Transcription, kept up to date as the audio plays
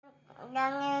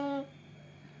Jangan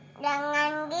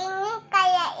gini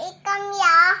kayak ikan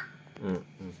ya.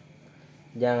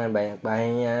 Jangan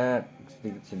banyak-banyak,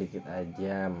 sedikit-sedikit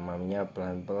aja. Mamnya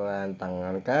pelan-pelan,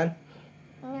 tangan kan?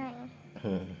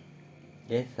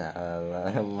 Ya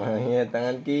salah, mamnya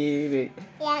tangan kiri.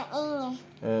 Yang ini.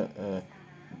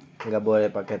 Nggak boleh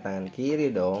pakai tangan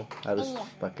kiri dong, harus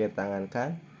pakai tangan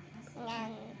kan?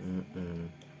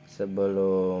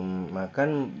 Sebelum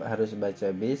makan harus baca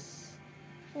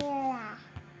Iya.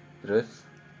 Terus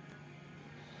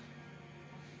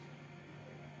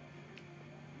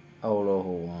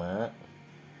Allahumma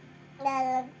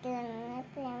dalam dunia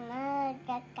prima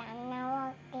karena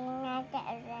waktunya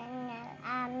terkenal.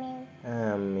 Amin.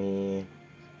 Amin.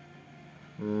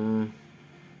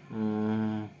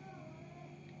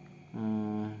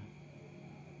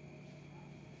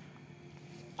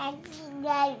 Tadi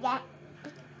gajah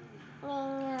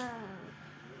minum.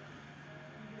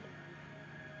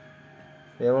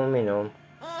 Dia mau minum.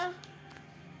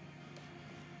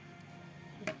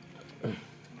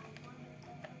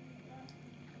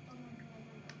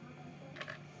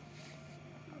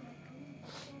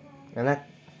 Anak,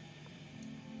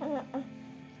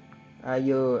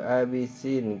 ayo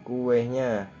habisin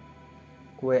kuenya.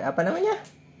 Kue apa namanya?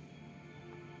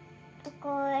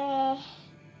 Kue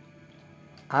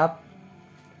apem.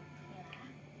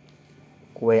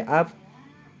 Kue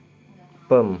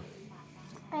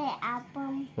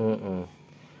apem.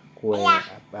 Kue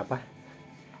apa?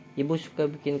 Ibu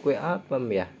suka bikin kue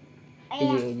apem ya?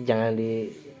 Jangan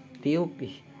ditiup,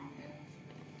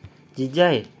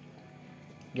 jijai.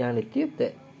 Jangan ditiup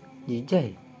deh,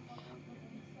 jijai.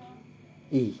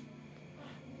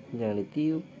 Jangan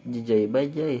ditiup, jijai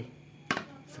bajai,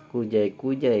 sekujai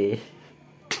kujai.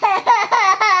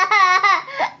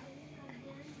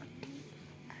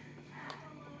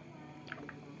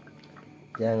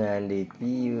 Jangan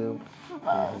ditiup.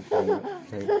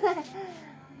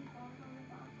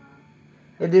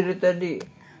 Dari tadi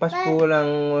pas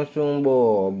pulang langsung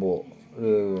bobo.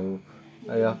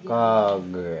 Ayah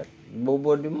kaget.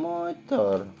 Bobo di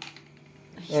motor.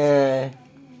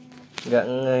 Nggak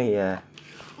ngeh ya.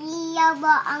 Iya,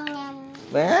 bohongan.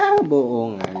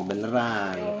 Bohongan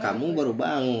beneran. Kamu baru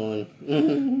bangun.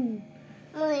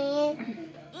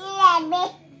 Iya,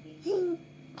 Beh.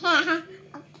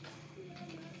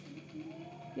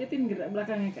 Lihatin gerak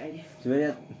belakangnya kayaknya. Coba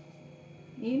lihat.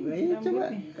 Ini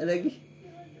Coba lagi.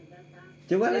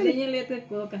 Coba lagi. Adanya lihat ke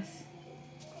kulkas.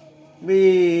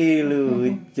 Wih,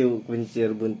 lucu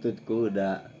kuncir buntut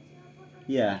kuda.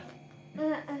 Ya.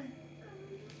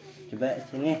 Coba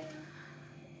sini.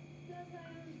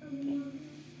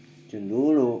 Cun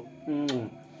dulu.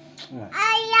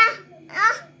 Ayah.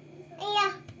 Iya.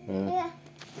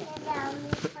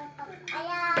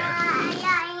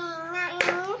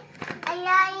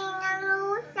 Ayah ingat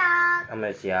rusak. Sama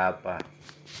siapa?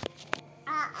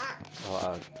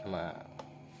 Oh, sama.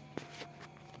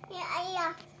 Ya,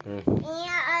 ayah. Ini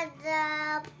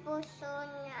ada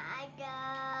pusunya, ada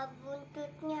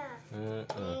buntutnya.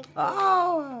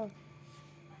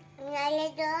 Ini ada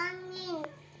dongeng.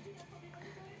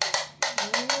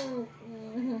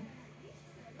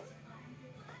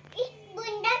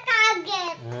 Bunda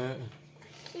kaget.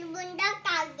 Si Bunda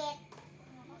kaget.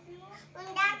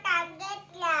 Bunda kaget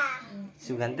ya.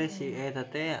 Sugante si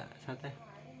tate ya, sate.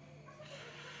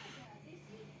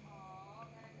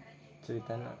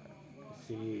 Ceritanya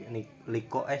si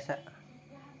Liko Esa.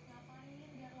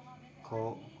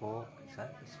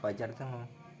 Sepajar tuh ngomong.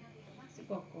 Si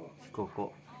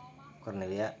Koko.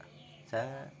 Cornelia.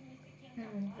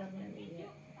 Cornelia.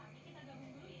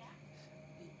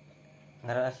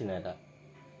 Ngaran asin ada.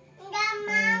 Enggak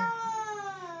mau.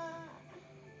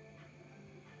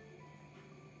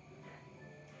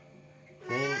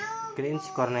 Kirain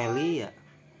si Cornelia.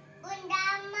 Bunda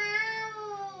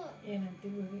mau. Ya nanti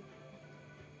beli.